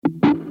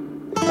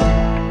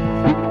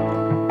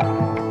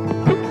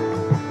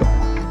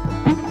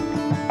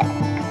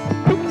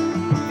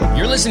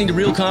listening to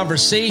Real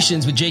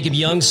Conversations with Jacob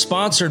Young,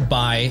 sponsored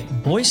by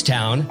Boys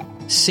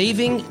Town,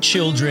 saving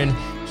children,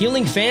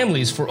 healing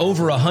families for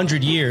over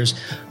 100 years.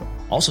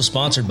 Also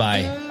sponsored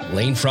by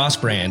Lane Frost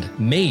brand,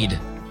 made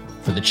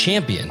for the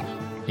champion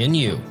in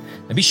you.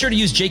 And be sure to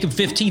use Jacob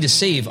 15 to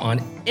save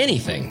on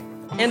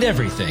anything and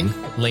everything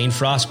Lane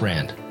Frost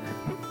brand.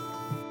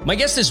 My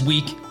guest this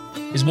week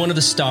is one of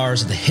the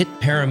stars of the hit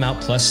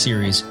Paramount Plus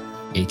series,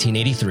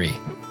 1883.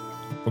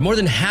 For more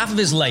than half of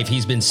his life,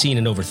 he's been seen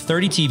in over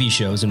 30 TV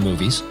shows and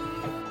movies.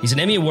 He's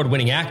an Emmy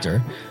Award-winning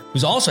actor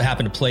who's also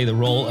happened to play the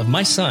role of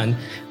my son,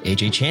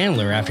 A.J.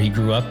 Chandler, after he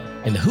grew up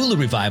in the Hulu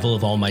revival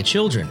of All My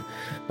Children.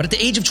 But at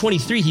the age of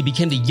 23, he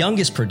became the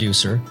youngest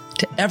producer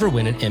to ever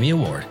win an Emmy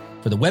Award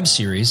for the web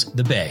series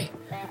The Bay.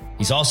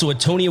 He's also a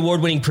Tony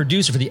Award-winning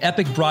producer for the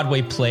epic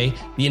Broadway play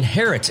The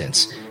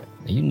Inheritance.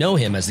 Now, you know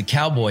him as the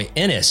cowboy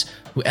Ennis,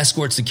 who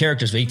escorts the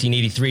characters of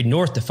 1883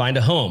 north to find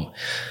a home.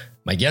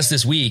 My guest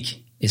this week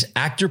is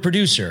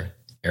actor-producer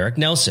Eric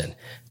Nelson.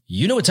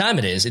 You know what time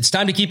it is. It's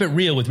time to keep it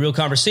real with Real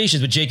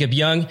Conversations with Jacob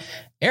Young.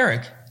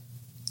 Eric,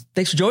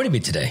 thanks for joining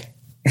me today.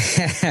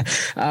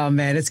 Oh,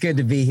 man, it's good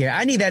to be here.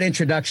 I need that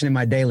introduction in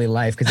my daily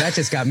life because that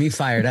just got me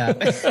fired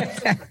up.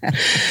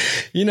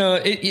 You know,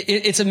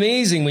 it's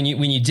amazing when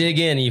you dig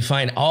in and you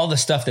find all the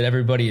stuff that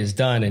everybody has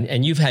done.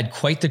 And you've had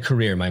quite the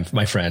career,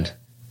 my friend.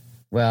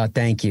 Well,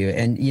 thank you.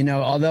 And, you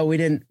know, although we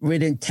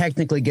didn't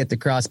technically get to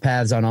cross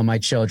paths on All My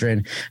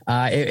Children,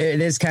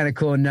 it is kind of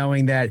cool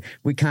knowing that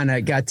we kind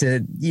of got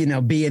to, you know,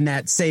 be in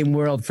that same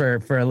world for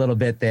a little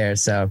bit there.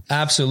 So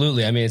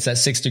absolutely. I mean, it's that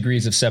 6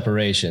 degrees of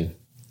separation.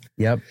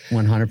 Yep.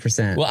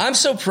 100%. Well, I'm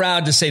so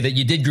proud to say that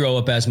you did grow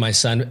up as my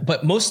son,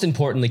 but most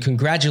importantly,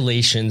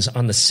 congratulations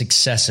on the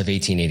success of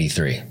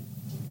 1883.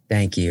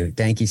 Thank you.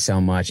 Thank you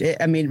so much.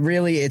 I mean,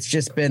 really, it's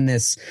just been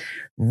this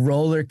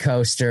roller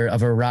coaster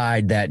of a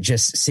ride that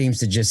just seems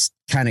to just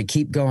kind of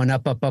keep going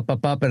up.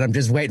 And I'm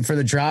just waiting for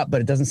the drop, but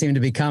it doesn't seem to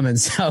be coming.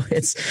 So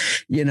it's,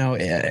 you know,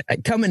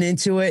 coming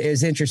into it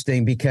is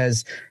interesting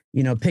because,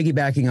 you know,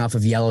 piggybacking off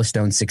of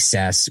Yellowstone's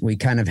success, we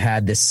kind of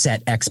had this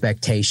set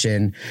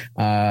expectation.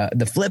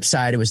 The flip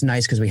side, it was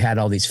nice because we had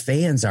all these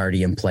fans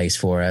already in place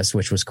for us,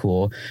 which was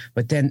cool.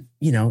 But then,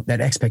 you know,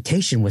 that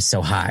expectation was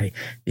so high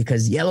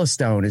because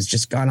Yellowstone has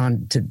just gone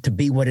on to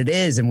be what it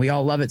is. And we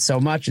all love it so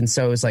much. And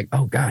so it's like,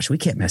 oh, gosh, we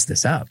can't mess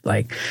this up.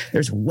 Like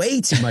there's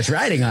way too much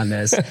writing on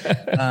this.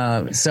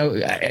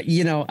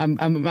 You know,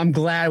 I'm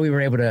glad we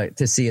were able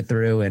to see it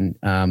through. And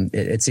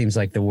it seems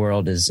like the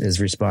world is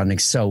responding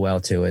so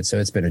well to it. So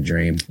it's been a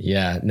dream.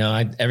 Yeah,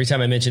 no, every time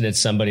I mention it to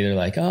somebody, they're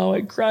like, oh,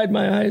 I cried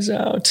my eyes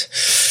out.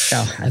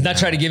 Oh, I'm not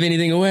trying to give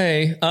anything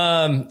away.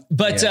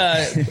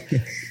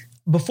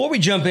 Before we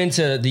jump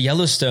into the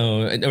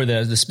Yellowstone or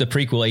the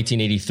prequel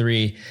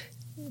 1883,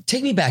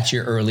 take me back to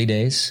your early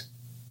days,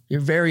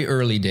 your very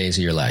early days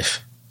of your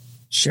life.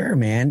 Sure,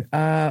 man.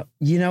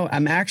 You know,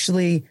 I'm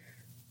actually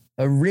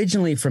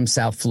originally from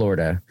South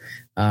Florida.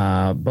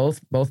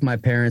 Both my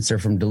parents are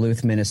from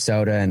Duluth,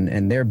 Minnesota,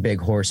 and they're big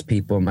horse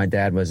people. My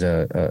dad was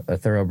a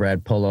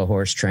thoroughbred polo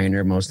horse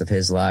trainer most of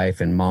his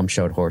life, and mom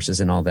showed horses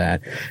and all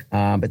that.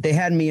 But they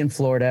had me in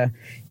Florida,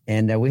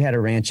 and we had a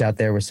ranch out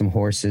there with some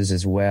horses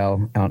as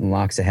well out in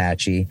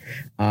Loxahatchee.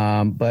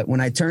 But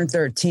when I turned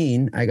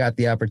 13, I got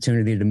the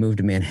opportunity to move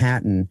to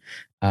Manhattan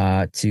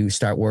to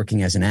start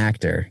working as an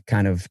actor,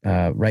 kind of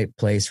right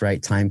place,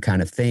 right time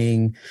kind of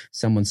thing.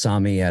 Someone saw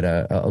me at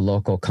a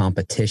local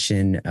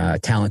competition,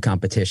 talent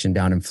competition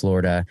down in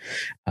Florida,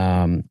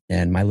 and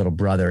my little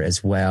brother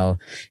as well.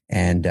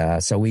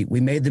 And so we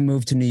made the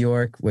move to New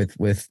York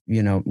with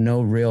you know,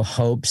 no real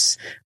hopes,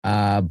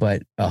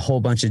 but a whole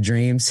bunch of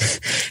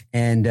dreams.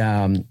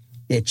 And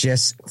it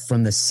just,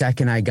 from the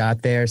second I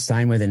got there,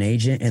 signed with an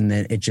agent, and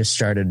then it just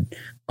started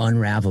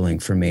unraveling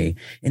for me.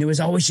 And it was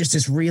always just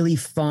this really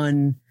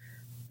fun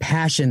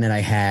passion that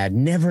I had,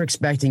 never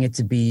expecting it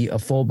to be a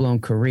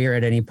full-blown career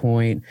at any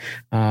point.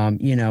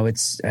 You know,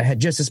 I had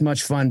just as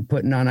much fun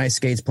putting on ice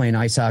skates, playing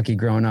ice hockey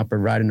growing up, or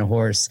riding a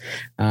horse.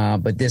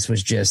 But this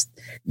was just,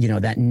 you know,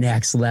 that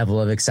next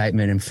level of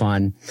excitement and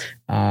fun.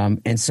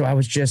 And so I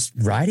was just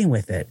riding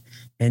with it.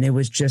 And it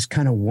was just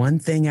kind of one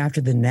thing after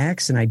the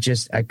next. And I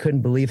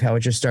couldn't believe how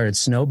it just started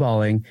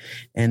snowballing.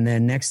 And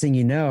then next thing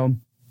you know,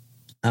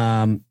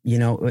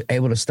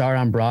 able to star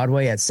on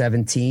Broadway at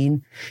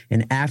 17.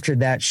 And after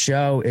that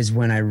show is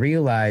when I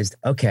realized,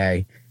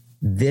 okay,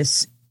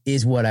 this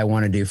is what I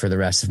want to do for the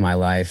rest of my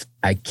life.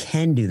 I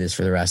can do this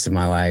for the rest of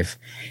my life.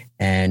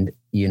 And,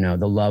 you know,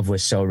 the love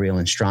was so real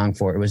and strong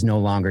for it. It was no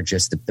longer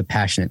just the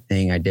passionate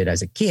thing I did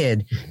as a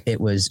kid.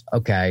 It was,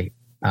 okay,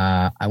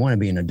 I want to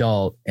be an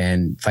adult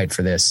and fight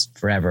for this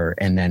forever.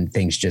 And then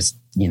things just,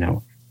 you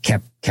know,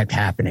 kept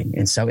happening.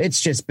 And so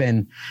it's just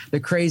been the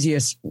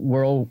craziest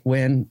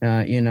whirlwind,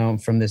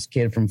 from this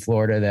kid from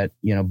Florida that,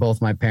 you know,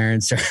 both my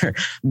parents are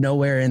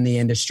nowhere in the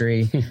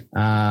industry.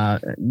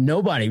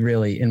 Nobody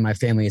really in my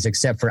family is,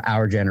 except for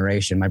our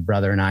generation, my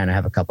brother and I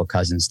have a couple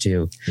cousins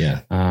too.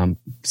 Yeah.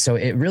 So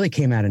it really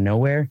came out of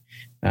nowhere.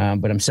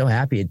 But I'm so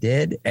happy it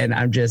did. And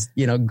I'm just,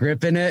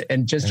 gripping it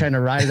and just trying to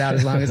ride it out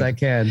as long as I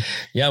can.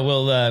 Yeah,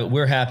 well,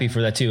 we're happy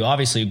for that too.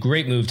 Obviously, a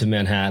great move to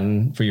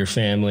Manhattan for your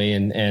family.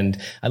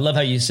 And I love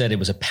how you said it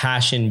was a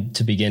passion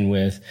to begin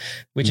with,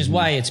 which is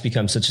why it's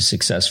become such a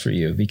success for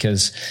you,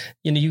 because,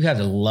 you have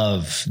to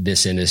love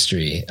this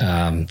industry.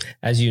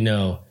 As you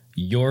know,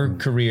 your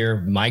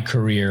career, my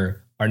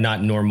career are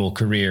not normal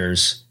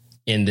careers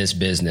in this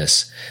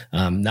business.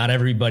 Not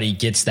everybody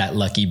gets that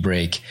lucky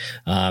break,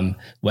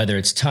 whether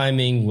it's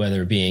timing,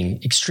 whether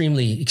being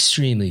extremely,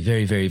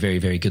 very, very, very,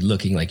 very good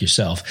looking like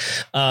yourself.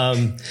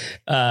 Thanks,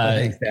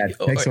 Dad.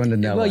 Thanks one to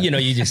know. Well, you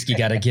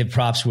got to give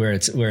props where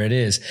it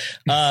is.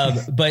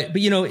 But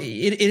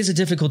it is a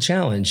difficult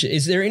challenge.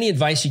 Is there any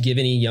advice you give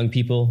any young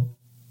people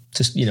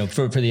to,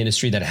 for the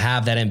industry that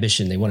have that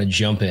ambition? They want to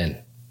jump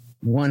in.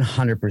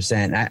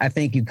 100%. I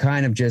think you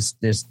kind of just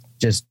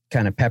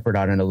kind of peppered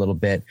on it a little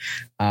bit.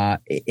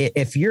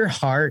 If your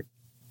heart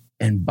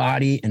and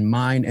body and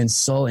mind and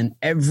soul and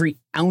every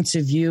ounce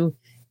of you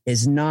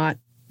is not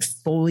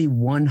fully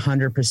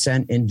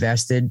 100%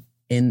 invested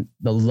in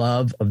the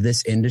love of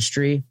this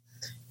industry,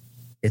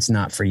 it's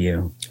not for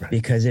you,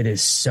 because it is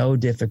so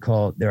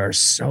difficult. There are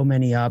so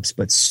many ups,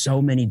 but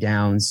so many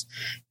downs.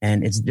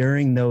 And it's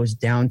during those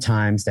down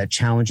times that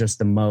challenge us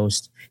the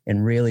most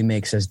and really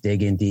makes us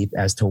dig in deep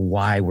as to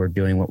why we're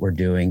doing what we're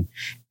doing.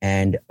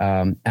 And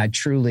I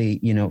truly,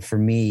 for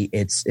me,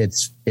 it's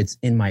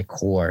in my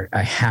core.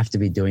 I have to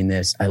be doing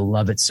this. I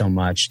love it so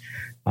much.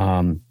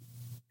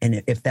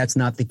 And if that's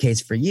not the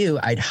case for you,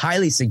 I'd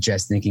highly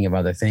suggest thinking of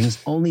other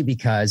things, only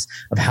because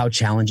of how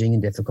challenging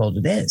and difficult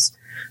it is.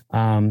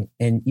 And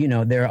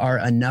there are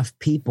enough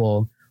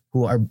people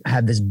who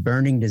have this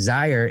burning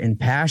desire and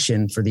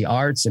passion for the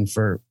arts and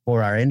for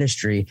our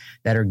industry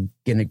that are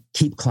going to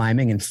keep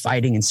climbing and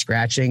fighting and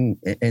scratching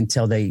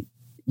until they,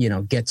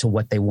 get to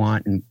what they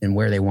want and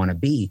where they want to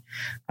be.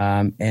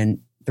 And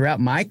throughout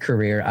my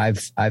career,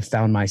 I've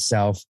found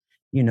myself,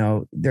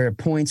 there are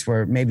points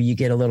where maybe you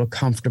get a little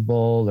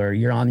comfortable, or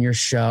you're on your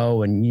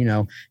show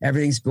and,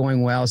 everything's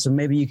going well. So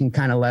maybe you can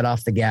kind of let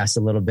off the gas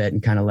a little bit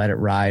and kind of let it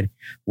ride.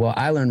 Well,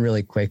 I learned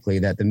really quickly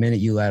that the minute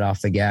you let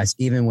off the gas,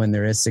 even when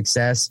there is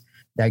success,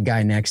 that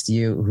guy next to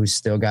you who's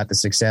still got the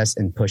success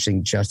and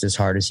pushing just as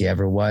hard as he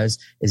ever was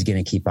is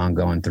going to keep on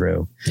going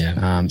through.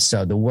 Yeah.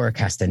 So the work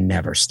has to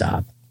never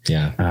stop.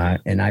 Yeah.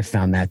 And I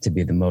found that to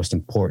be the most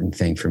important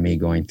thing for me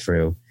going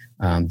through.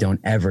 Don't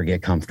ever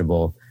get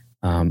comfortable.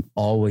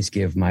 Always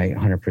give my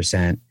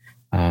 100%,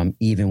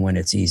 even when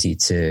it's easy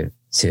to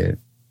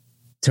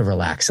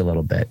relax a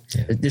little bit.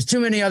 Yeah. There's too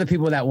many other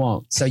people that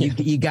won't. So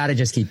you got to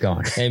just keep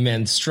going. Hey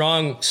man,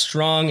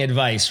 strong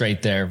advice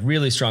right there.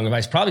 Really strong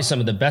advice. Probably some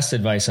of the best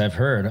advice I've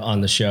heard on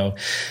the show.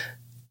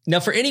 Now,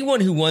 for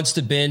anyone who wants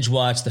to binge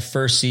watch the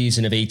first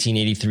season of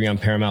 1883 on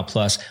Paramount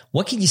Plus,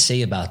 what can you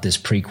say about this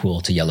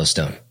prequel to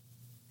Yellowstone?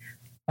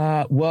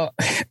 Well,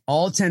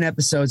 all 10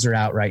 episodes are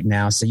out right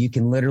now, so you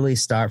can literally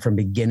start from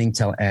beginning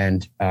till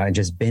end and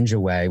just binge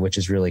away, which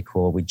is really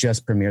cool. We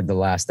just premiered the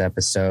last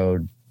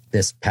episode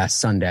this past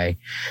Sunday.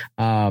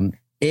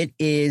 It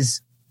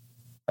is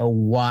a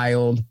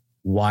wild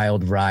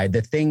ride.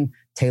 The thing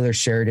Taylor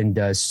Sheridan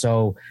does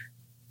so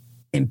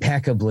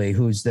impeccably,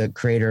 who's the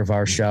creator of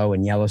our show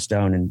and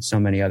Yellowstone and so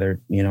many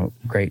other,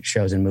 great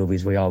shows and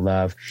movies we all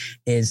love,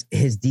 is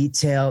his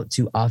detail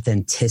to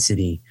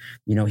authenticity.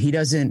 He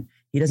doesn't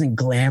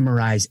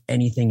glamorize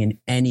anything in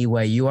any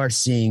way. You are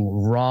seeing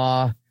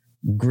raw,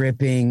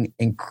 gripping,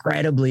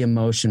 incredibly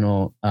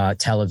emotional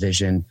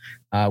television,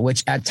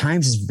 which at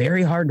times is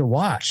very hard to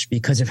watch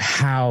because of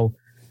how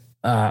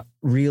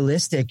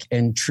realistic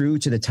and true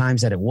to the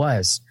times that it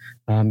was.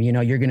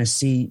 You're going to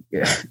see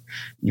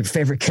your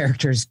favorite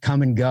characters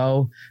come and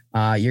go.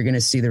 You're going to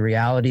see the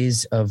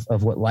realities of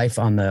what life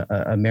on the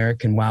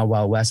American Wild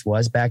Wild West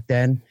was back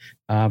then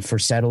for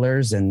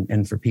settlers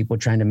and for people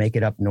trying to make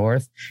it up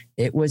north.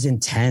 It was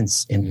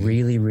intense and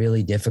really,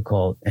 really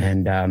difficult.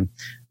 And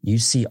you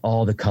see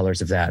all the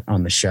colors of that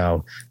on the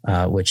show,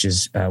 which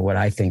is what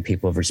I think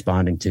people are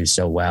responding to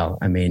so well.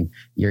 I mean,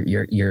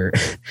 you're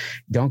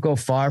don't go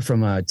far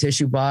from a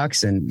tissue box,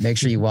 and make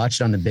sure you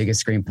watch it on the biggest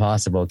screen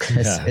possible,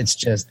 because it's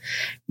just,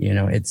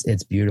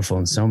 it's beautiful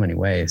in so many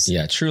ways.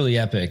 Yeah, truly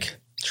epic.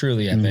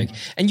 Truly epic.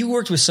 And you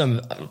worked with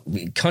some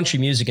country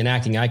music and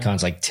acting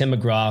icons like Tim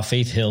McGraw,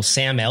 Faith Hill,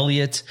 Sam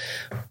Elliott.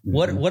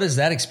 What has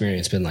that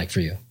experience been like for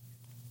you?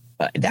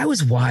 That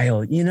was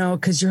wild,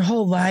 because your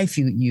whole life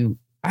you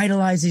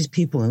idolize these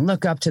people and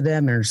look up to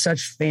them and are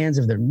such fans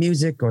of their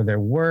music or their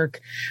work.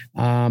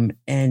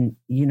 And,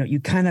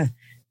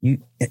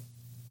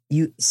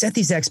 you set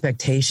these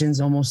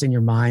expectations almost in your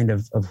mind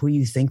of who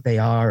you think they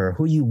are or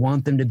who you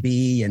want them to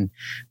be. And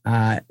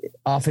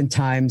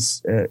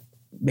oftentimes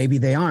maybe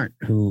they aren't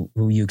who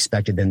you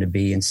expected them to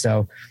be. And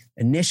so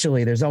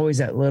initially there's always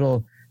that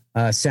little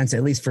sense,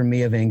 at least for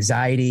me, of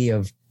anxiety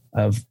of,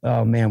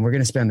 oh man, we're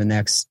going to spend the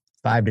next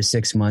 5 to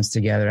 6 months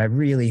together. I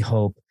really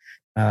hope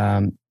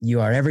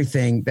you are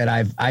everything that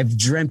I've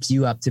dreamt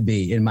you up to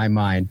be in my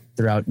mind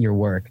throughout your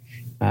work.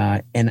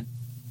 And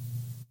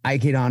I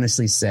could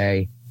honestly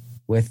say,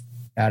 with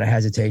without a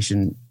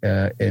hesitation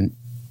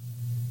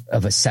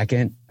of a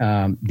second,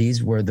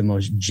 these were the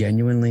most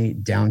genuinely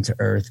down to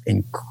earth,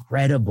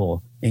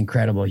 incredible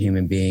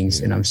human beings.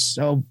 And I'm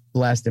so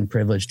blessed and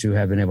privileged to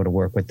have been able to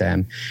work with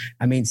them.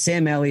 I mean,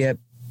 Sam Elliott,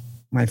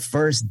 my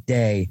first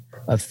day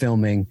of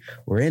filming,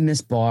 we're in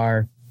this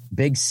bar,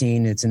 big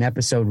scene. It's in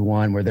episode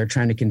 1 where they're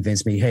trying to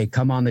convince me, hey,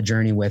 come on the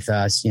journey with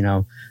us, you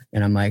know?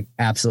 And I'm like,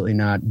 absolutely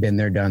not. Been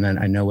there, done that.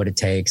 I know what it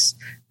takes.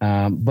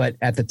 But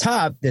at the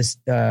top, this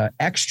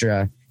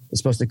extra is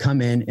supposed to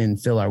come in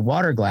and fill our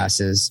water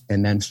glasses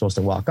and then supposed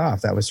to walk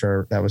off. That was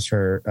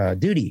her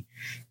duty.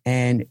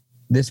 And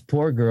this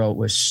poor girl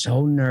was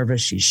so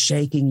nervous. She's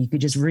shaking. You could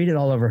just read it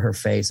all over her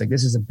face. Like,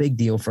 this is a big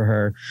deal for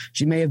her.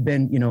 She may have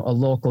been, you know, a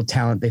local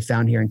talent they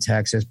found here in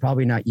Texas,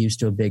 probably not used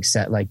to a big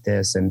set like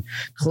this, and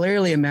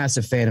clearly a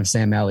massive fan of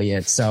Sam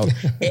Elliott. So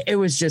it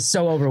was just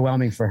so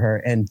overwhelming for her.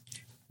 And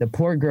the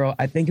poor girl,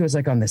 I think it was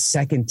like on the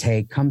second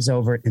take, comes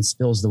over and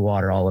spills the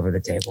water all over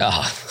the table.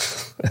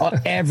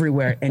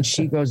 Everywhere. And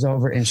she goes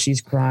over and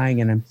she's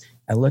crying. And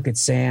I look at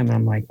Sam and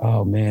I'm like,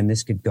 oh man,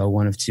 this could go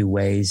one of two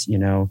ways, you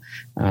know.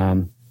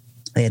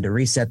 They had to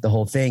reset the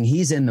whole thing.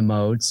 He's in the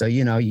mode. So,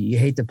 you know, you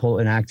hate to pull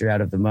an actor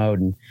out of the mode,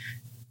 and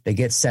they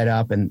get set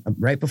up. And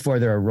right before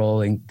they're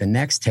rolling the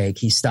next take,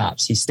 he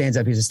stops. He stands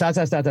up. He says,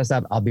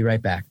 stop. I'll be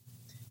right back.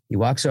 He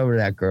walks over to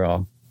that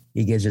girl.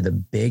 He gives her the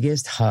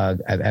biggest hug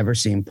I've ever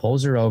seen,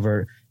 pulls her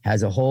over,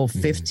 has a whole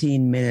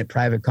 15-minute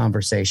private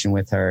conversation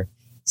with her,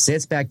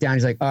 sits back down.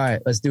 He's like, all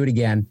right, let's do it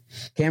again.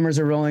 Cameras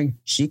are rolling.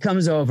 She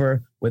comes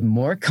over with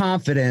more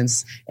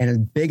confidence and the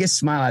biggest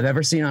smile I've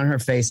ever seen on her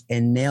face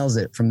and nails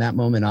it from that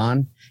moment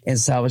on. And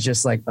so I was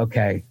just like,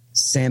 okay,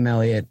 Sam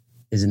Elliott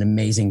is an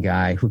amazing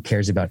guy who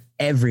cares about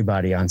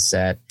everybody on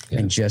set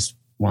and just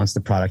wants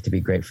the product to be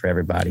great for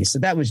everybody. So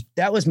that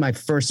was my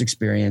first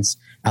experience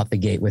out the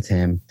gate with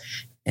him.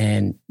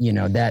 And, you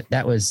know,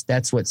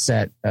 that's what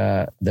set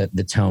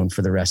the tone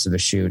for the rest of the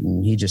shoot.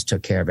 And he just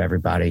took care of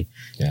everybody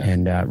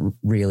and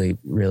really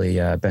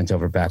bent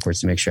over backwards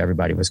to make sure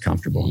everybody was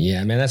comfortable.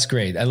 Yeah, man, that's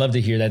great. I love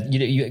to hear that.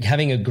 You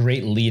having a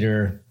great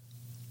leader,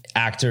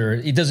 actor,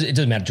 it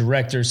doesn't matter,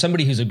 director,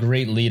 somebody who's a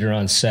great leader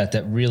on set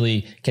that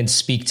really can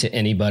speak to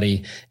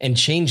anybody and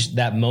change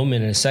that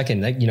moment in a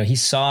second. That, you know, he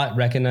saw it,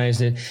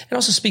 recognized it, and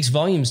also speaks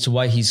volumes to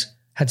why he's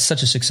had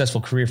such a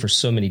successful career for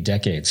so many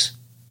decades.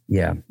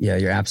 Yeah,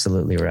 you're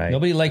absolutely right.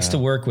 Nobody likes to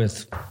work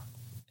with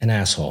an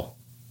asshole.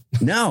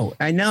 No,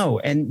 I know.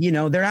 And, you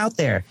know, they're out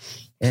there.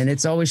 And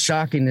it's always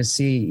shocking to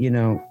see, you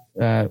know,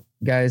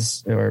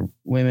 guys or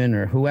women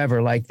or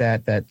whoever like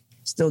that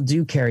still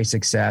do carry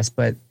success,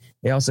 but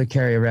they also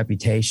carry a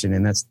reputation.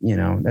 And that's, you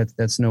know,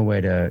 that's no way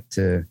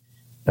to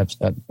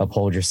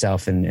uphold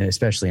yourself, and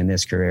especially in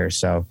this career.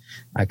 So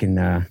I can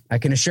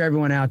assure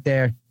everyone out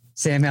there,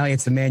 Sam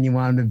Elliott's the man you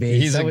want him to be.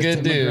 He's a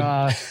good dude.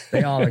 McGraw.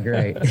 They all are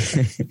great.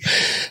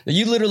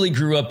 You literally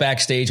grew up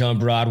backstage on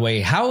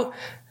Broadway. How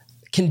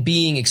can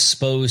being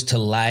exposed to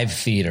live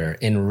theater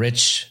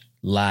enrich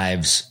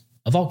lives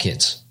of all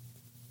kids?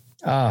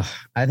 Oh,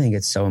 I think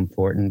it's so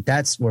important.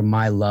 That's where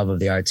my love of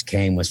the arts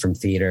came, was from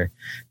theater.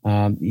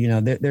 You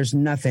know, there's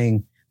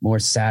nothing more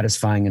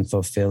satisfying and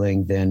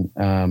fulfilling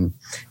than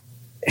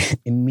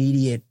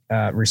immediate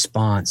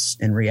response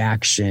and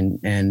reaction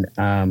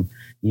and,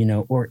 you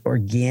know,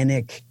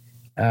 organic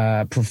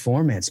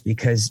performance,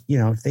 because, you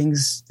know,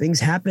 things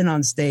happen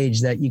on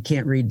stage that you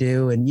can't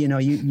redo, and, you know,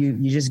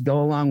 you just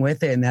go along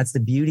with it. And that's the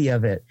beauty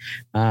of it.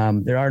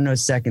 There are no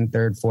second,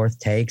 third, fourth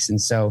takes.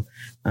 And so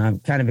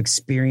kind of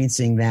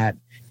experiencing that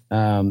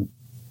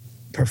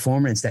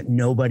performance that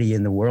nobody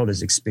in the world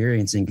is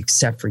experiencing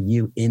except for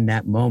you in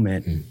that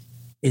moment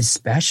is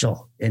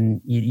special. And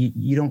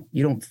you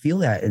don't feel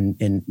that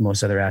in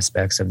most other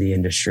aspects of the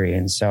industry.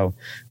 And so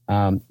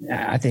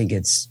I think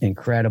it's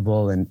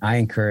incredible. And I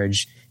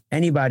encourage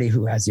anybody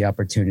who has the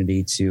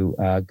opportunity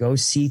to go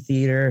see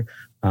theater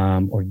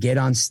or get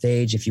on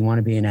stage if you want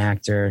to be an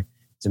actor.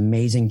 It's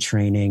amazing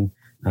training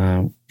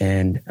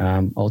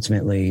and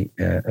ultimately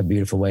a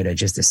beautiful way to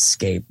just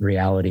escape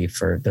reality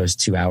for those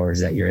 2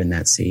 hours that you're in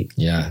that seat.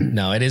 Yeah,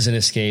 no, it is an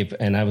escape.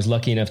 And I was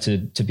lucky enough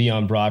to be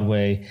on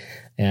Broadway,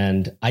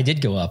 and I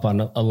did go up on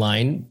a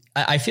line.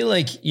 I feel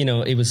like, you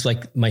know, it was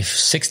like my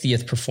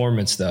 60th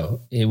performance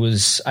though. I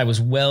was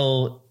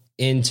well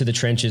into the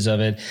trenches of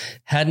it,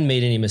 hadn't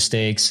made any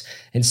mistakes.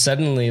 And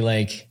suddenly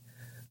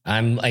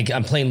I'm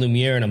playing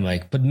Lumiere and I'm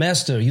like, but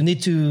master, you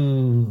need to,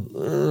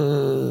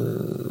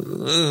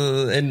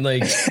 and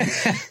like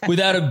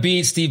without a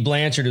beat, Steve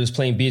Blanchard, who was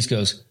playing Beast,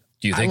 goes,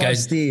 do you think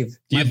Steve,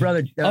 my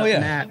brother,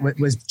 Matt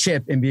was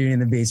Chip in Beauty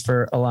and the Beast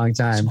for a long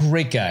time.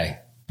 Great guy.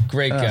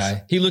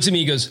 He looks at me,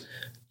 he goes,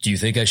 do you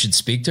think I should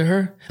speak to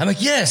her? I'm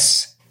like,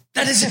 yes,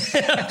 that is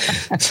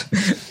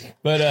it.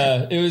 But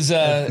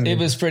it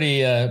was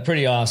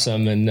pretty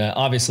awesome. And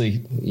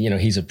obviously, you know,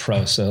 he's a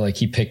pro, so like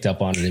he picked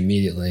up on it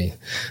immediately.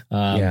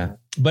 But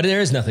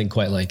there is nothing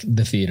quite like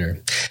the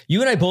theater.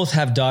 You and I both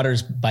have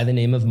daughters by the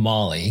name of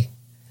Molly.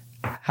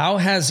 How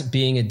has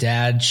being a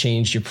dad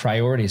changed your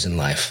priorities in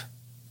life?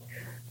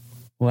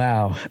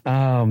 Wow.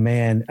 Oh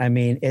man. I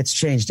mean, it's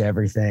changed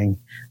everything.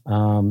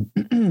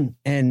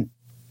 And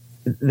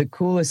the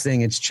coolest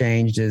thing it's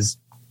changed is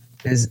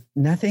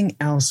nothing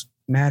else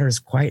matters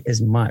quite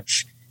as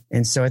much.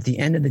 And so at the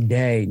end of the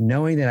day,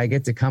 knowing that I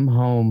get to come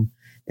home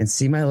and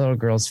see my little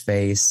girl's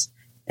face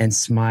and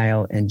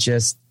smile and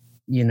just,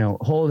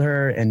 hold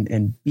her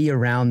and be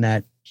around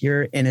that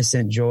pure,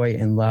 innocent joy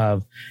and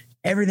love.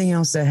 Everything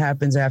else that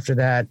happens after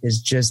that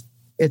is just,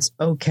 it's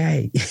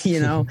okay.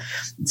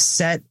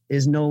 Set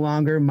is no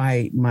longer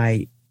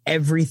my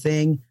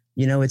everything.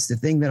 It's the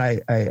thing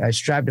that I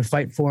strive to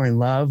fight for and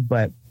love,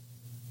 but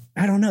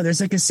I don't know.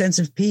 There's like a sense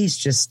of peace,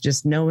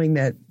 just knowing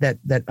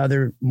that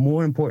other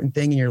more important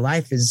thing in your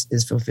life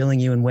is fulfilling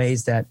you in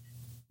ways that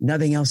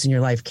nothing else in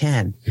your life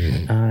can.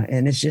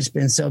 And it's just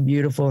been so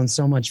beautiful and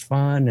so much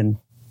fun.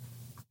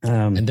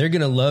 And they're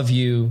going to love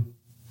you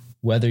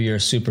whether you're a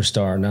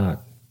superstar or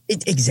not.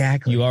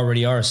 Exactly. You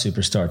already are a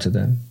superstar to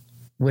them,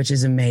 which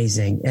is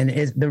amazing. And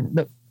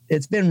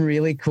it's been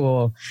really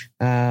cool.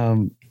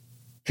 'Cause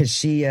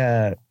she,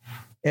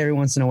 every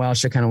once in a while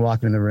she'll kind of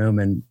walk in the room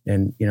and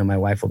my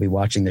wife will be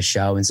watching the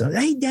show. And so,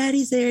 hey,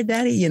 daddy's there,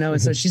 daddy,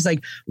 and so she's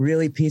like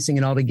really piecing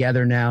it all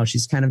together now.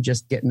 She's kind of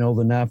just getting old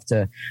enough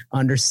to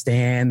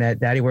understand that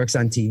daddy works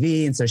on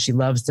TV. And so she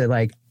loves to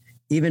like,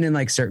 even in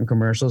like certain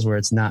commercials where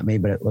it's not me,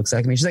 but it looks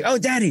like me. She's like, oh,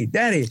 daddy.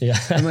 Yeah.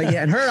 I'm like,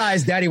 yeah. In her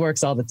eyes, daddy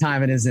works all the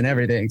time and is in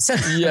everything. So,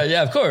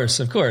 yeah. Of course.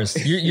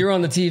 You're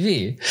on the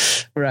TV.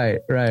 Right.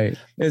 It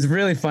was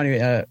really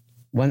funny.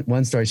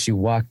 One story, she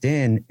walked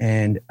in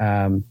and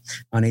on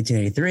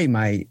 1883,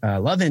 my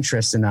love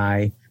interest and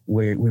I,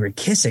 we were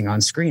kissing on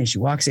screen. She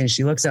walks in,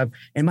 she looks up,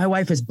 and my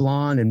wife is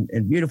blonde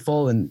and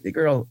beautiful. And the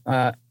girl,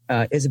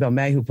 Isabel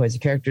May, who plays the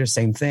character,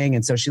 same thing.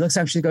 And so she looks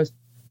up, she goes,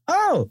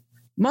 oh,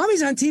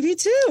 mommy's on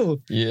TV too.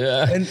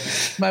 Yeah. And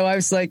my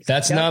wife's like,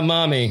 that's not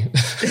mommy.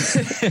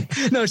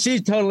 No,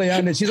 she's totally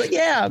on it. She's like,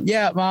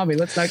 yeah, mommy,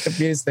 let's not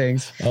confuse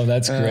things. Oh,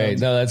 that's great.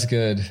 No, that's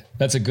good.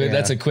 That's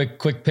a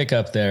quick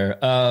pickup there.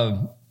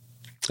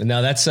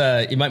 Now that's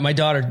my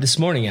daughter this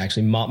morning,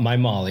 actually, my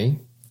Molly,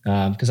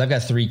 because I've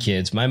got 3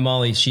 kids. My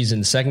Molly, she's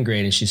in the 2nd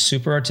grade and she's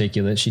super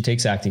articulate. She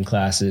takes acting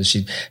classes.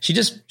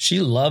 She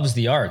loves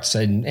the arts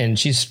and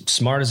she's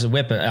smart as a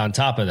whip on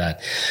top of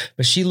that.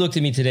 But she looked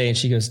at me today and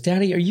she goes,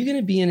 Daddy, are you going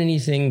to be in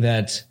anything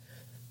that,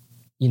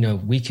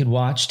 we could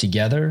watch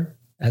together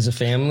as a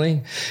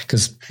family?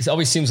 Because it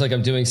always seems like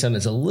I'm doing something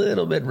that's a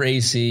little bit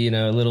racy,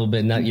 a little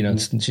bit not,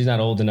 she's not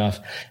old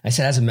enough. I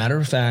said, as a matter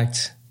of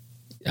fact,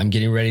 I'm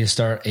getting ready to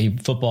start a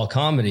football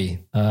comedy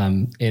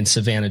in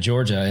Savannah,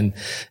 Georgia.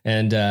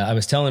 And I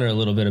was telling her a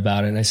little bit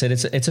about it. And I said,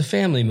 it's a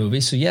family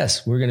movie. So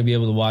yes, we're going to be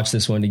able to watch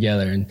this one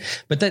together.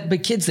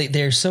 But kids,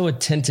 they're so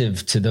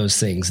attentive to those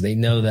things. They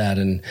know that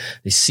and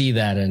they see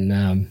that.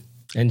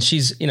 And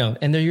she's,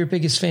 and they're your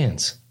biggest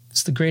fans.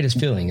 It's the greatest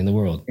feeling in the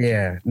world.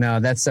 Yeah,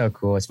 no, that's so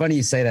cool. It's funny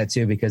you say that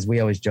too, because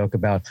we always joke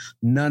about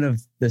none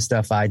of the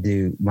stuff I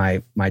do,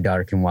 my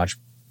daughter can watch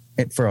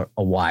it for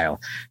a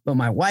while. But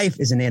my wife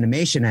is an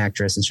animation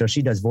actress, and so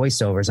she does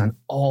voiceovers on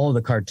all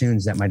the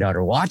cartoons that my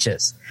daughter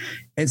watches.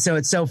 And so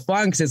it's so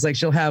fun because it's like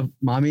she'll have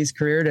mommy's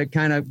career to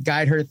kind of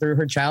guide her through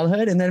her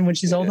childhood, and then when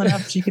she's old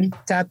enough, she can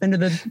tap into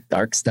the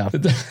dark stuff.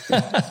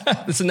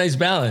 That's a nice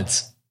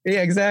balance.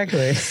 Yeah,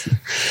 exactly.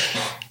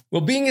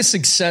 Well, being a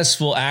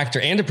successful actor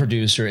and a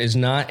producer is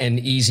not an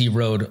easy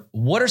road.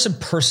 What are some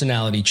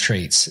personality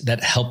traits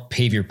that help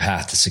pave your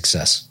path to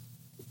success?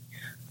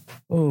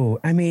 Oh,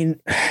 I mean,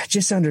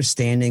 just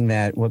understanding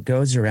that what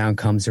goes around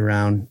comes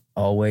around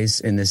always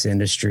in this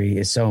industry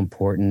is so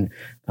important.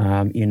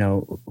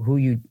 Who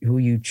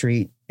you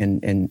treat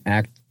and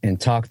act and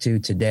talk to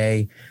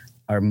today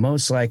are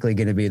most likely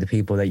going to be the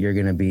people that you're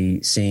going to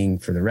be seeing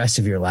for the rest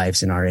of your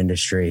lives in our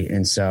industry.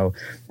 And so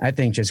I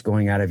think just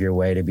going out of your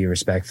way to be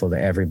respectful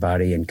to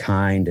everybody and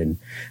kind and,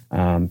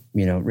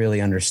 really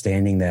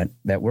understanding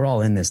that we're all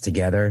in this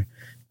together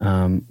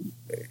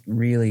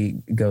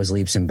really goes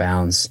leaps and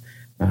bounds.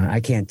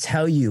 I can't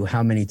tell you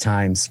how many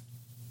times,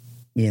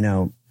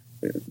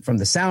 from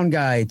the sound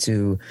guy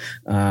to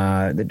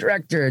the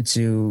director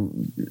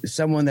to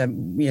someone that,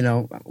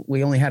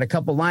 we only had a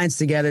couple lines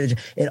together.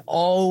 It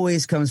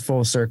always comes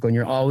full circle, and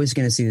you're always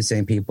going to see the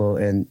same people.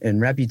 And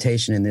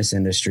reputation in this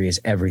industry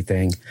is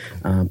everything.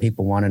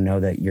 People want to know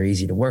that you're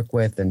easy to work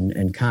with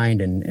and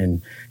kind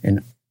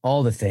and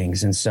all the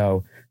things. And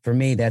so for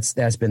me,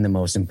 that's been the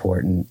most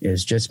important,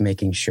 is just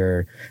making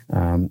sure,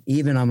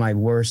 even on my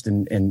worst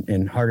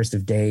and hardest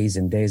of days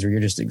and days where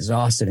you're just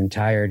exhausted and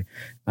tired,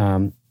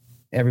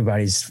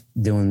 everybody's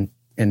doing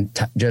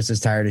just as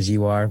tired as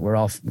you are.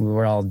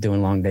 We're all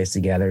doing long days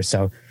together.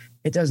 So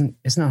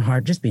it's not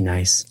hard. Just be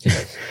nice.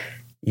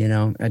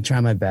 I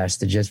try my best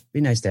to just be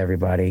nice to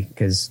everybody,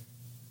 because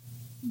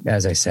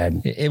as I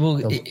said,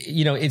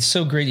 it's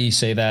so great that you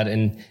say that.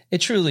 And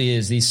it truly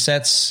is. These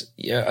sets,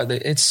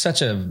 it's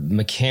such a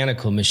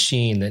mechanical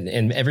machine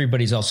and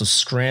everybody's also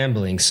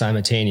scrambling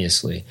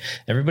simultaneously.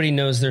 Everybody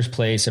knows their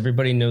place.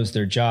 Everybody knows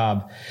their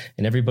job,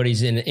 and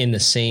everybody's in the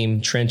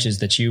same trenches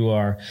that you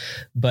are.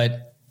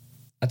 But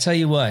I'll tell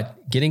you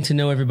what, getting to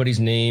know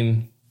everybody's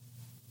name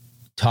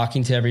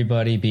talking to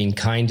everybody, being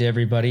kind to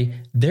everybody,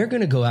 they're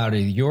going to go out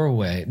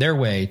of their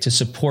way to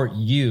support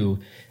you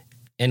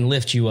and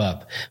lift you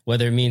up,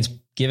 whether it means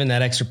giving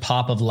that extra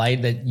pop of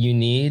light that you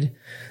need.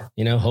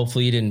 You know,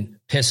 hopefully you didn't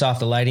piss off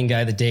the lighting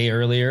guy the day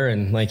earlier.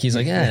 And like, he's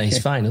like, yeah,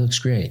 he's fine. It looks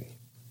great.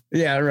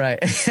 Yeah, right.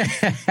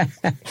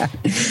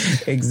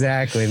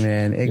 Exactly,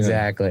 man.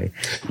 Exactly.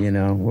 Yeah. You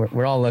know,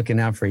 we're all looking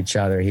out for each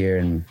other here.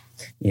 And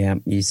yeah,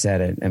 you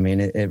said it. I mean,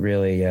 it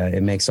really,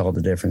 it makes all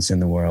the difference in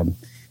the world.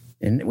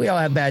 And we all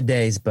have bad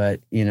days,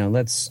 but you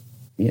know,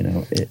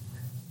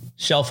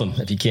 shelf them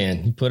if you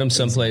can. You put them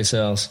someplace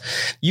else.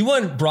 You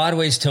won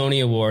Broadway's Tony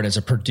Award as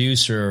a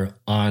producer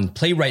on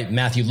playwright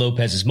Matthew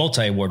Lopez's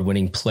multi-award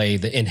winning play,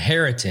 The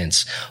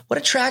Inheritance. What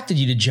attracted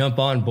you to jump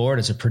on board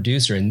as a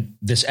producer in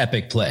this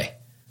epic play?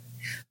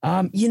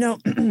 You know,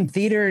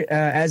 theater,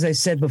 as I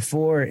said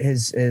before,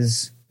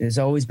 has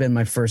always been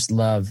my first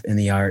love in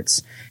the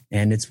arts.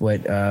 And it's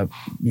what,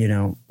 you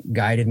know,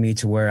 guided me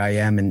to where I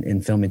am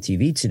in film and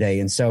TV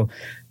today. And so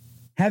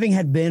having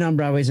had been on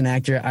Broadway as an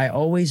actor, I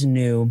always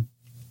knew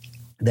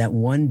that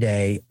one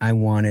day I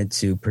wanted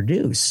to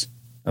produce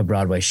a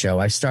Broadway show.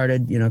 I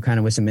started, you know, kind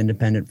of with some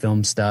independent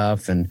film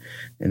stuff and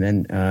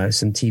then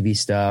some TV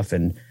stuff.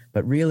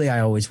 But really,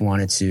 I always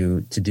wanted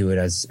to do it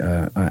as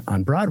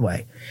on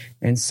Broadway.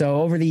 And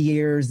so over the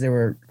years, there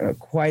were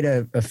quite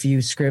a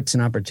few scripts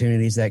and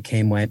opportunities that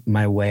came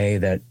my way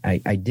that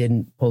I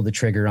didn't pull the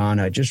trigger on.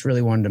 I just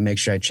really wanted to make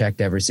sure I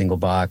checked every single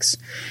box.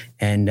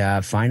 And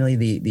finally,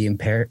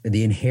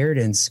 the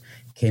Inheritance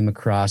came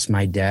across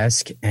my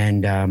desk,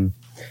 and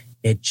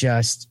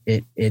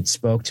it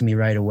spoke to me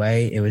right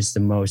away. It was the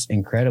most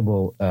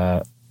incredible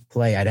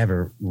play I'd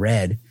ever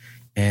read,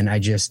 and I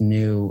just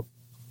knew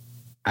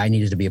I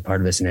needed to be a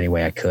part of this in any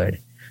way I could.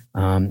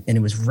 And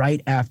it was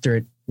right after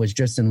it was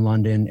just in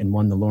London and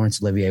won the Laurence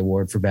Olivier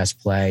Award for Best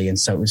Play. And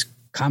so it was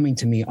coming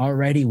to me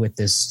already with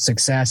this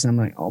success. And I'm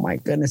like, oh my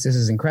goodness, this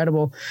is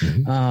incredible.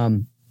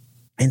 Mm-hmm.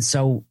 And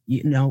so,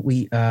 you know,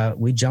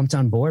 we jumped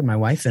on board, my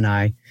wife and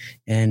I,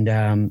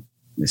 and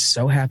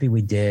so happy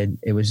we did.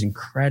 It was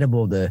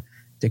incredible to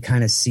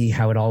kind of see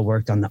how it all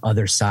worked on the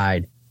other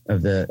side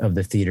of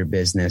the theater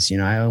business. You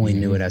know, I only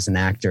knew it as an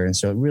actor. And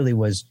so it really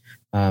was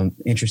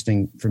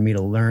interesting for me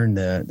to learn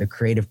the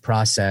creative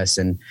process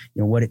and,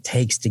 you know, what it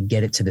takes to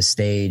get it to the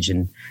stage.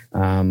 And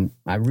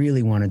I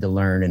really wanted to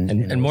learn.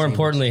 And more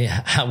importantly,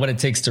 what it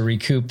takes to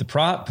recoup the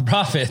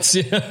profits.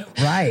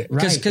 Right.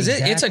 Because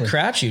exactly. It's a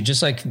crapshoot,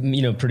 just like,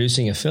 you know,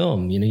 producing a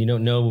film. You know, you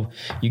don't know,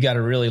 you got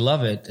to really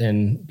love it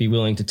and be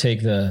willing to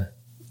take the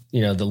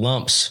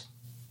lumps.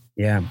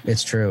 Yeah,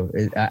 it's true.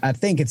 I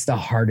think it's the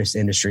hardest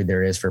industry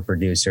there is for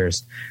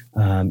producers.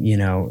 You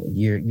know,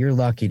 you're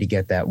lucky to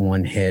get that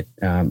one hit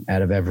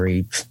out of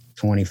every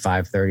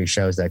 25, 30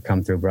 shows that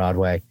come through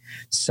Broadway.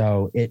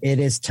 So it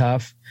is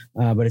tough,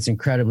 but it's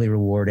incredibly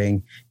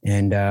rewarding.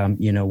 And,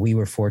 you know, we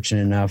were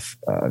fortunate enough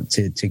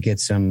to get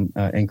some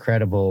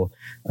incredible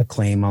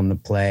acclaim on the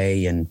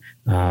play. And,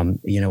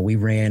 you know, we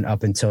ran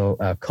up until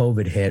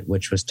COVID hit,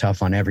 which was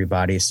tough on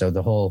everybody. So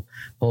the whole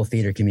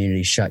theater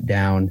community shut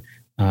down.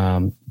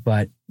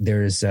 But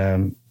there's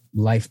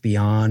life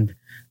beyond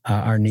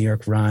our New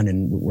York run,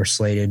 and we're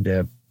slated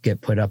to get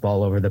put up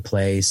all over the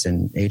place.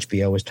 And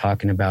HBO was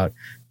talking about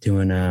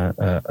doing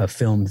a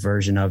filmed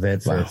version of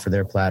it for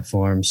their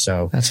platform.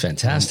 So that's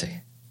fantastic.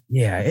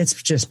 Yeah, it's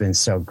just been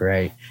so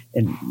great.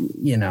 And,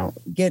 you know,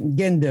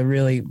 getting to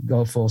really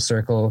go full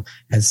circle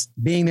as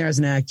being there as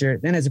an actor,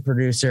 then as a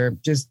producer,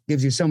 just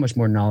gives you so much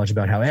more knowledge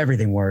about how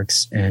everything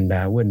works, and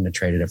wouldn't have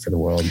traded it for the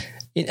world.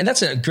 And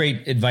that's a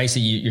great advice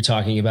that you're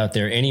talking about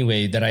there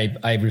anyway, that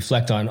I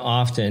reflect on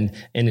often.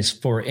 And it's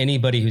for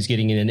anybody who's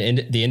getting in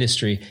the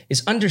industry,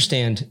 is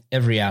understand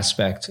every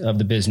aspect of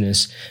the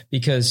business,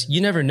 because you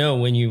never know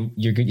when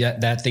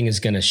that thing is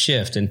going to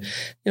shift. And,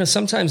 you know,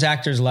 sometimes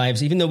actors'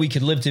 lives, even though we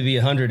could live to be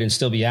 100 and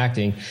still be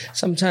acting,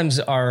 sometimes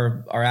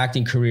our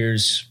acting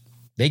careers,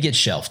 they get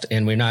shelved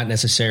and we're not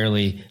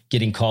necessarily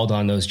getting called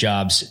on those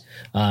jobs.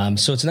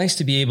 So it's nice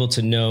to be able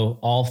to know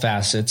all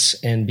facets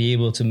and be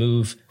able to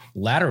move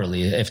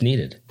laterally if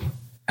needed.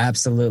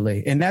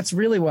 Absolutely. And that's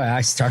really why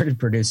I started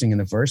producing in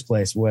the first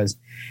place, was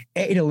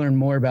A, to learn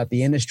more about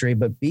the industry,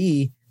 but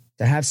B,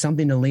 to have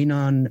something to lean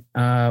on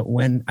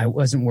when I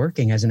wasn't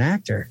working as an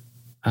actor.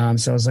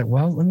 So I was like,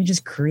 well, let me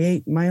just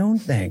create my own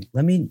thing.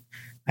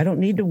 I don't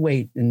need to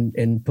wait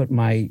and put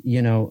my,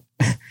 you know,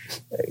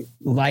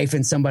 life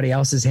in somebody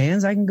else's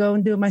hands. I can go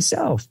and do it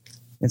myself.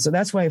 And so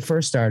that's why I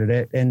first started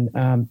it.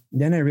 And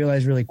then I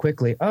realized really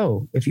quickly,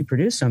 if you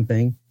produce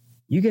something,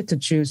 you get to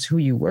choose who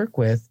you work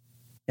with.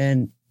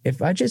 And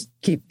if I just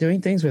keep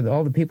doing things with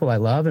all the people I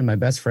love and my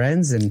best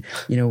friends, and,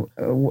 you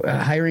know,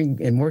 hiring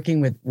and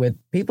working with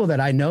people that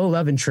I know,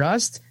 love, and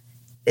trust,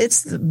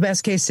 it's the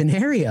best case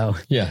scenario.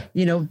 Yeah.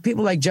 You know,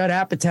 people like Judd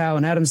Apatow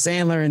and Adam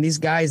Sandler and these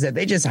guys that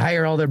they just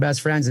hire all their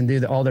best friends and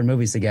do all their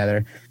movies together.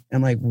 And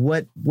I'm like,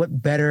 what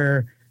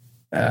better,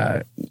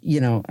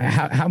 you know,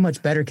 how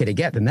much better could it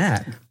get than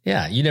that?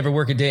 Yeah. You never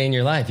work a day in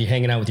your life. You're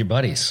hanging out with your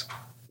buddies.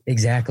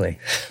 Exactly.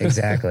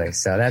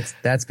 So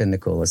that's been the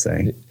coolest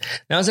thing.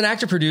 Now, as an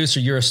actor producer,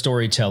 you're a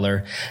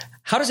storyteller.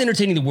 How does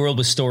entertaining the world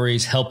with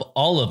stories help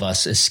all of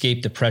us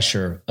escape the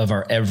pressure of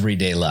our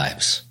everyday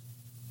lives?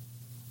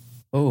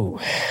 Oh,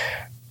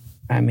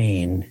 I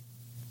mean,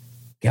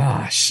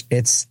 gosh,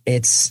 it's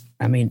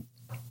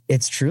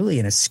truly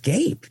an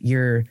escape.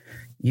 You're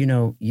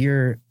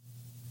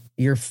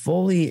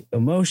fully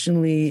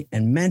emotionally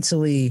and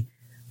mentally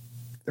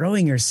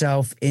throwing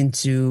yourself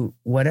into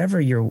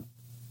whatever you're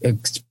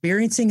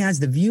experiencing as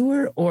the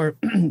viewer or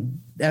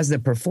as the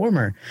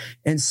performer.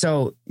 And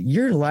so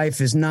your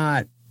life is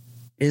not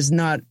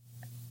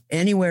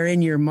anywhere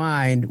in your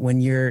mind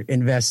when you're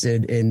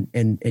invested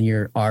in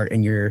your art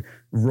and your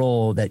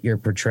role that you're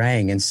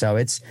portraying. And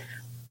so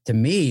to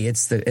me,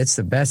 it's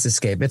the best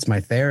escape. It's my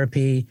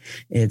therapy.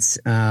 It's,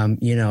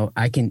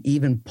 I can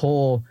even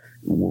pull,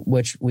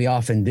 which we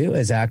often do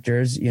as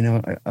actors,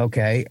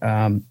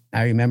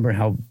 I remember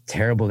how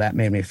terrible that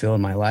made me feel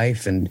in my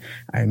life. And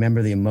I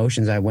remember the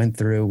emotions I went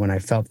through when I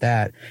felt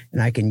that,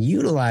 and I can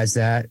utilize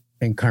that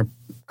and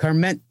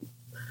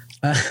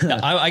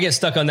I get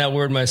stuck on that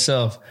word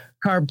myself.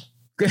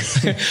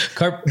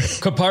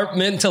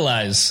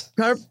 Compartmentalize.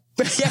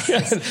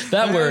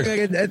 That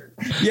word.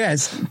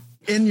 Yes.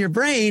 In your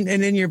brain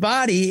and in your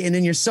body and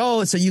in your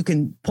soul. So you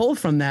can pull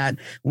from that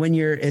when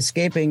you're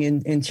escaping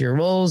into your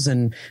roles.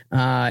 And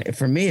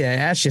for me,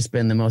 that's just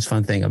been the most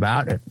fun thing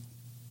about it.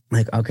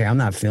 Like, okay, I'm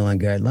not feeling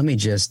good. Let me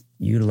just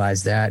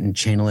utilize that and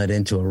channel it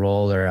into a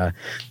role or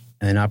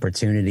an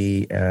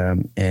opportunity,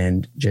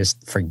 and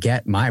just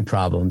forget my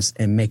problems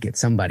and make it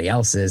somebody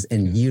else's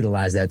and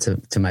utilize that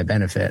to my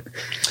benefit.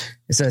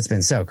 So it's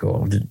been so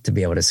cool to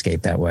be able to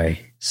escape that way.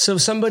 So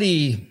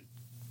somebody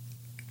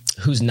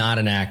who's not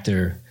an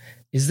actor,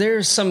 is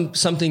there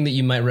something that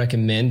you might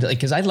recommend? Like,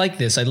 cause I like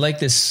this, the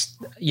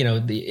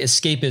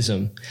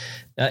escapism.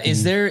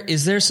 Is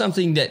there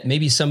something that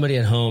maybe somebody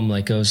at home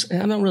like goes,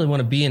 I don't really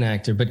want to be an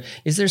actor, but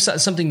is there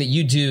something that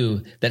you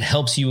do that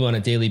helps you on a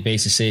daily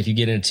basis? Say if you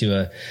get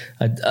into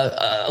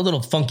a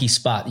little funky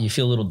spot, you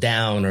feel a little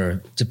down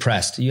or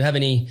depressed. Do you have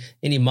any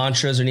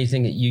mantras or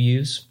anything that you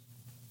use?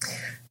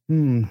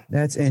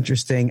 That's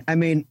interesting. I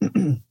mean,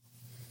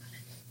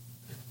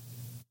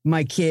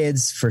 my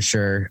kids, for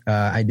sure.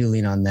 I do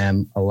lean on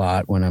them a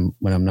lot when I'm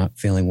not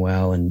feeling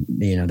well, and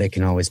they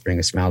can always bring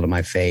a smile to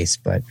my face.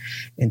 But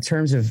in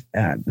terms of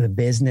the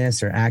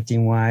business or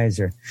acting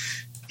wise,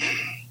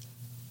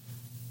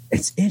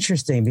 it's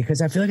interesting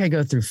because I feel like I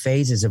go through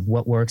phases of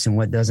what works and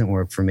what doesn't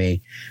work for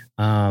me.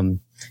 For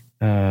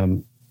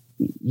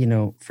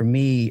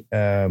me,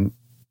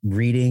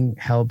 reading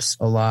helps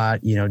a lot.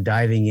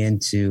 Diving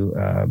into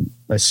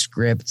a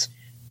script.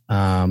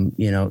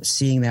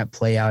 Seeing that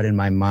play out in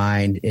my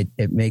mind,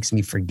 it makes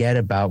me forget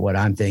about what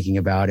I'm thinking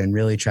about and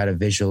really try to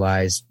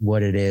visualize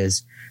what it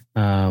is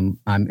I'm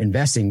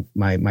investing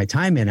my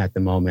time in at the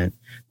moment.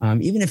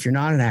 Even if you're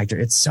not an actor,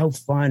 it's so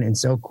fun and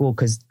so cool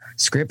because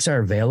scripts are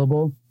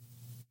available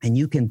and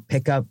you can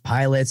pick up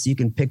pilots. You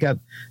can pick up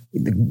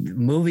the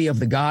movie of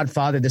The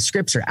Godfather. The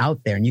scripts are out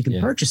there and you can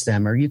purchase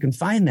them or you can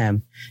find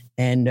them.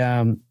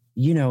 And,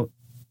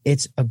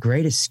 it's a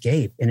great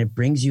escape and it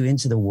brings you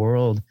into the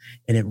world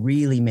and it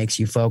really makes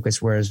you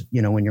focus. Whereas,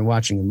 when you're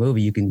watching a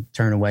movie, you can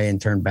turn away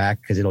and turn back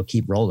because it'll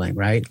keep rolling,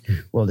 right?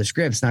 Well, the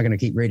script's not going to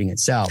keep reading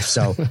itself.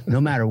 So no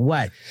matter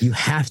what, you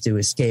have to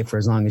escape for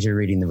as long as you're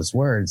reading those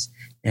words.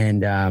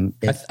 And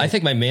I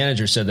think my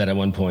manager said that at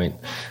one point.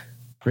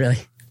 Really?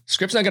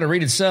 Script's not going to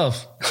read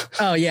itself.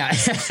 Oh, yeah,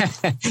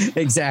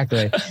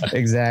 exactly.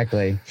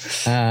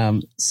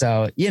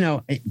 So,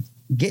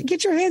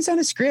 Get your hands on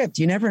a script.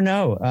 You never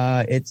know.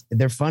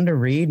 They're fun to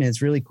read and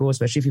it's really cool,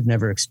 especially if you've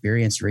never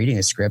experienced reading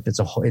a script. It's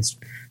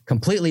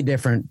completely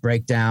different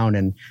breakdown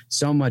and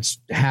so much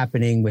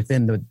happening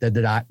within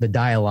the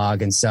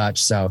dialogue and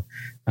such. So,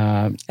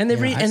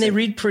 they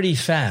read pretty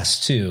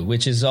fast too,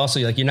 which is also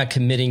like, you're not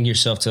committing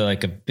yourself to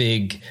like a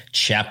big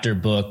chapter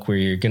book where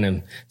it's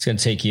going to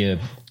take you a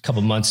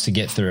couple months to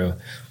get through.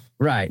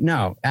 Right.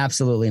 No,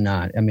 absolutely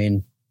not. I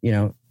mean,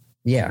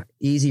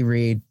 easy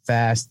read,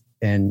 fast,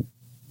 and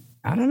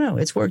I don't know.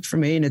 It's worked for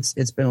me and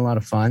it's been a lot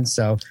of fun.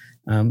 So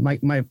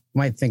might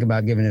think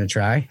about giving it a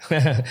try.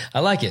 I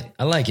like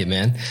it,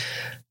 man.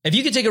 If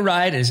you could take a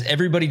ride, as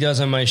everybody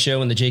does on my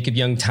show, in the Jacob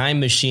Young Time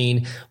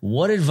Machine,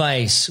 what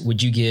advice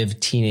would you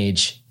give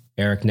teenage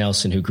Eric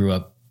Nelson who grew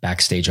up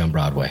backstage on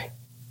Broadway?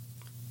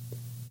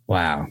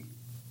 Wow.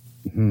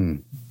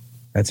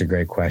 That's a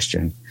great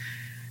question.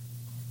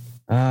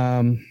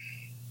 Wow.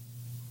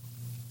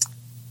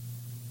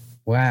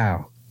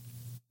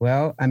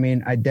 Well, I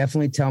mean, I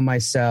definitely tell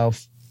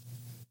myself,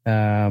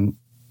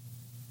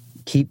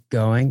 keep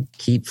going,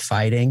 keep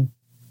fighting.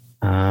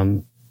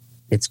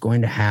 It's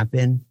going to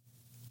happen.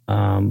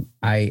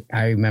 I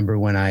remember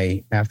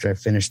after I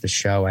finished the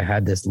show, I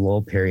had this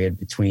lull period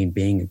between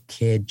being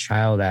a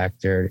child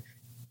actor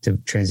to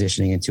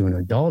transitioning into an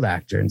adult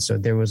actor. And so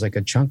there was like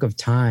a chunk of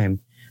time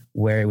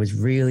where it was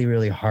really,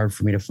 really hard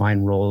for me to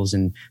find roles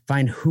and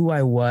find who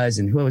I was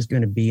and who I was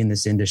going to be in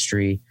this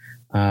industry,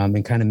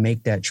 and kind of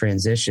make that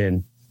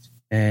transition.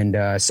 and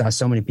saw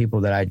so many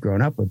people that I'd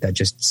grown up with that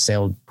just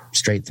sailed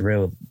straight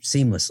through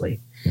seamlessly.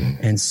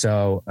 And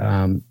so,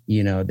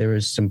 there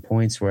was some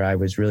points where I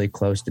was really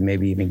close to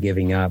maybe even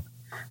giving up.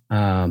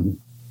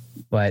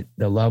 But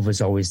the love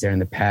was always there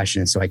and the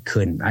passion. And so I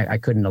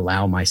couldn't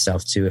allow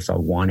myself to, if I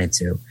wanted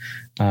to.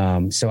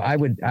 So I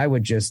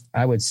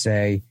would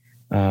say,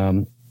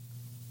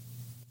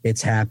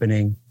 it's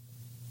happening.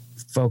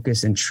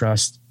 Focus and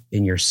trust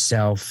in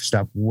yourself.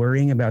 Stop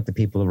worrying about the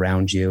people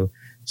around you.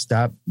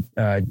 Stop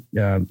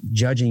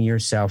judging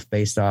yourself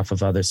based off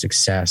of other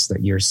success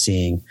that you're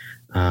seeing.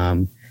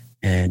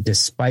 And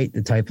despite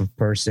the type of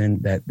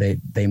person that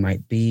they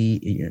might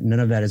be, none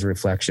of that is a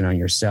reflection on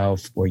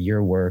yourself or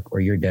your work or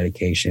your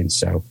dedication.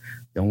 So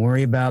don't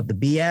worry about the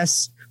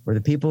BS or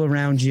the people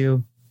around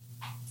you.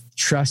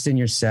 Trust in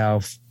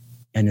yourself,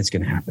 and it's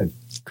going to happen.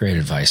 Great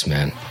advice,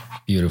 man.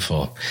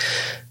 Beautiful.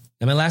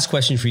 And my last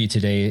question for you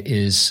today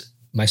is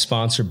my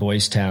sponsor,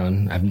 Boys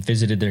Town. I've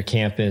visited their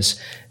campus.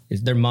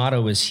 Their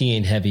motto is, "He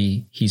ain't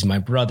heavy, he's my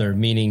brother,"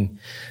 meaning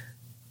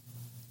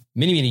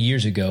many, many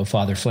years ago,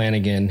 Father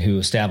Flanagan, who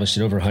established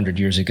it over 100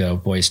 years ago,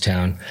 Boys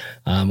Town,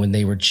 when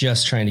they were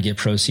just trying to get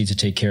proceeds to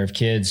take care of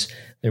kids,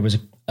 there was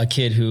a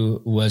kid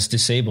who was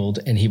disabled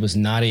and he was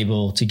not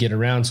able to get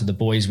around. So the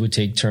boys would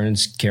take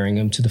turns carrying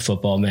him to the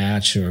football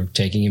match or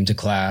taking him to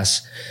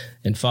class.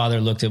 And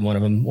Father looked at one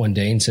of them one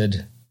day and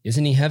said,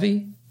 "Isn't he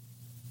heavy?"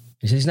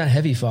 He said, "He's not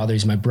heavy, Father.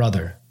 He's my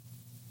brother."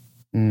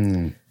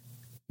 Meaning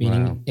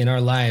wow. In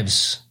our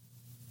lives,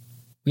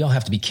 we all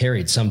have to be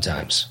carried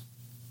sometimes.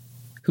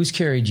 Who's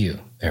carried you,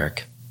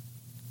 Eric?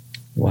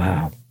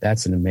 Wow.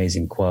 That's an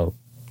amazing quote.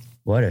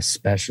 What a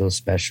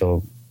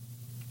special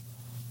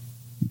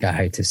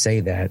guy to say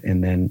that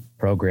and then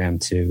program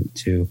to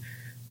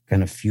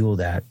kind of fuel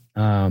that.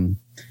 That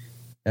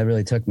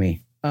really took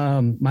me.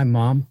 My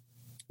mom,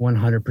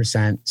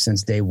 100%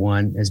 since day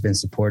one, has been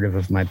supportive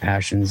of my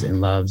passions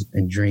and loves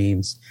and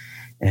dreams,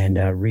 and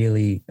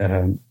really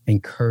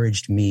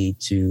encouraged me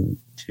to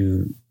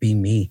be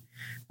me,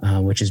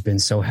 which has been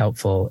so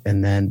helpful.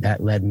 And then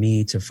that led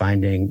me to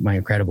finding my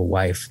incredible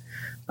wife,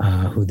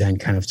 who then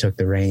kind of took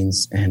the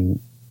reins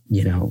and,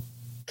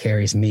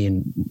 carries me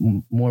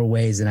in more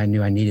ways than I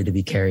knew I needed to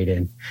be carried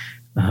in.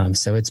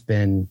 So it's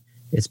been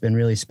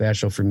really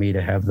special for me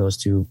to have those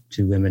two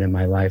women in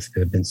my life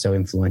that have been so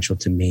influential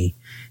to me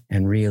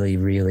and really,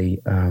 really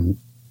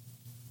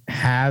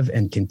have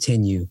and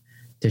continue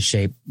to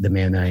shape the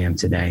man that I am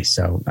today.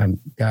 So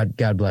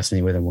God bless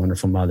me with a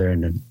wonderful mother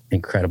and an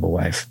incredible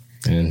wife.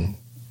 And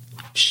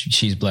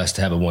she's blessed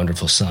to have a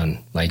wonderful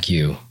son like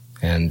you.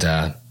 And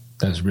that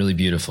was really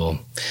beautiful.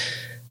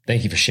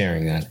 Thank you for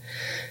sharing that.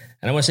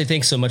 And I want to say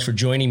thanks so much for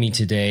joining me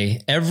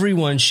today.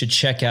 Everyone should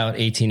check out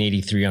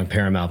 1883 on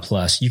Paramount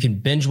Plus. You can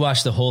binge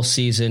watch the whole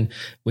season,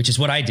 which is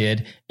what I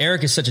did.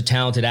 Eric is such a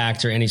talented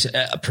actor and he's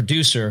a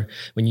producer.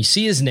 When you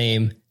see his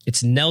name,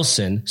 it's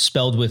Nelson,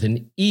 spelled with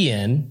an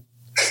E-N,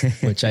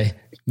 which I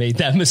made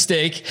that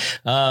mistake.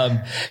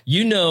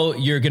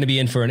 You're going to be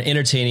in for an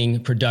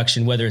entertaining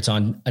production, whether it's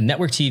on a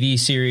network TV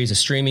series, a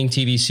streaming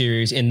TV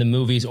series, in the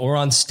movies, or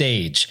on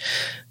stage.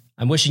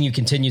 I'm wishing you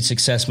continued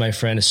success, my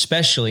friend,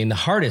 especially in the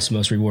hardest,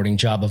 most rewarding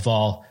job of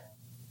all,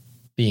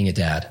 being a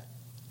dad.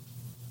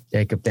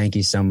 Jacob, thank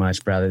you so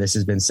much, brother. This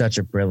has been such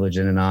a privilege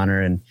and an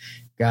honor. And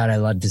God, I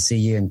love to see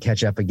you and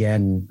catch up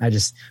again. I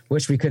just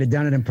wish we could have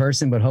done it in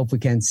person, but hope we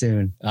can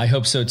soon. I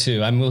hope so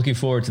too. I'm looking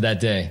forward to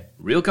that day.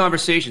 Real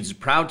Conversations is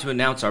proud to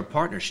announce our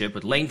partnership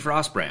with Lane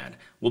Frost Brand.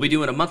 We'll be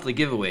doing a monthly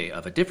giveaway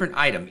of a different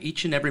item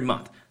each and every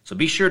month. So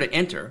be sure to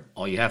enter.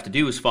 All you have to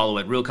do is follow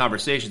at Real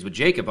Conversations with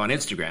Jacob on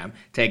Instagram,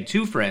 tag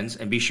 2 friends,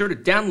 and be sure to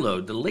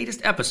download the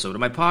latest episode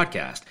of my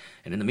podcast.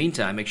 And in the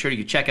meantime, make sure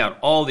you check out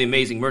all the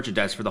amazing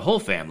merchandise for the whole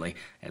family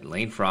at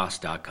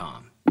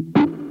lanefrost.com.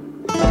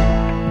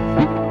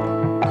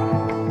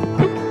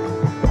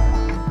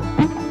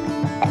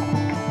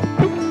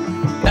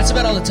 That's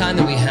about all the time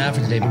that we have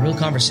for today, but Real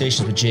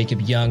Conversations with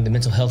Jacob Young, the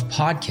mental health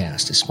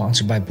podcast, is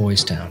sponsored by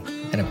Boys Town.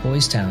 And at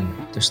Boys Town,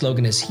 their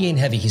slogan is, "He ain't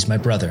heavy, he's my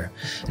brother."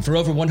 And for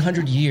over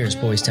 100 years,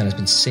 Boys Town has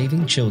been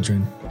saving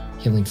children,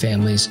 healing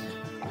families.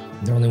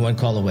 They're only one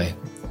call away.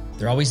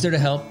 They're always there to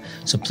help.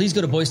 So please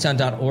go to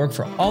boystown.org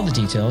for all the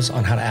details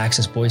on how to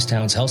access Boys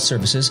Town's health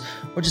services,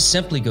 or just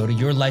simply go to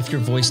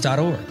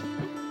yourlifeyourvoice.org.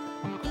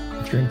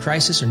 If you're in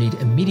crisis or need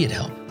immediate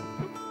help,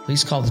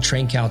 please call the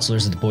trained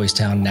counselors at the Boys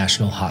Town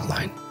National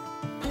Hotline.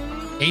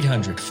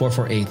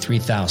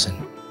 800-448-3000.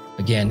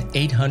 Again,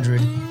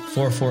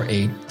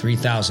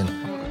 800-448-3000.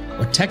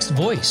 Or text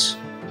VOICE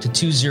to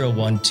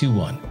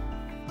 20121.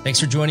 Thanks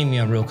for joining me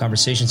on Real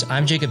Conversations.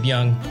 I'm Jacob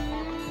Young.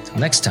 Until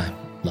next time,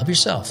 love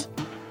yourself.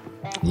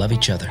 Love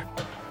each other.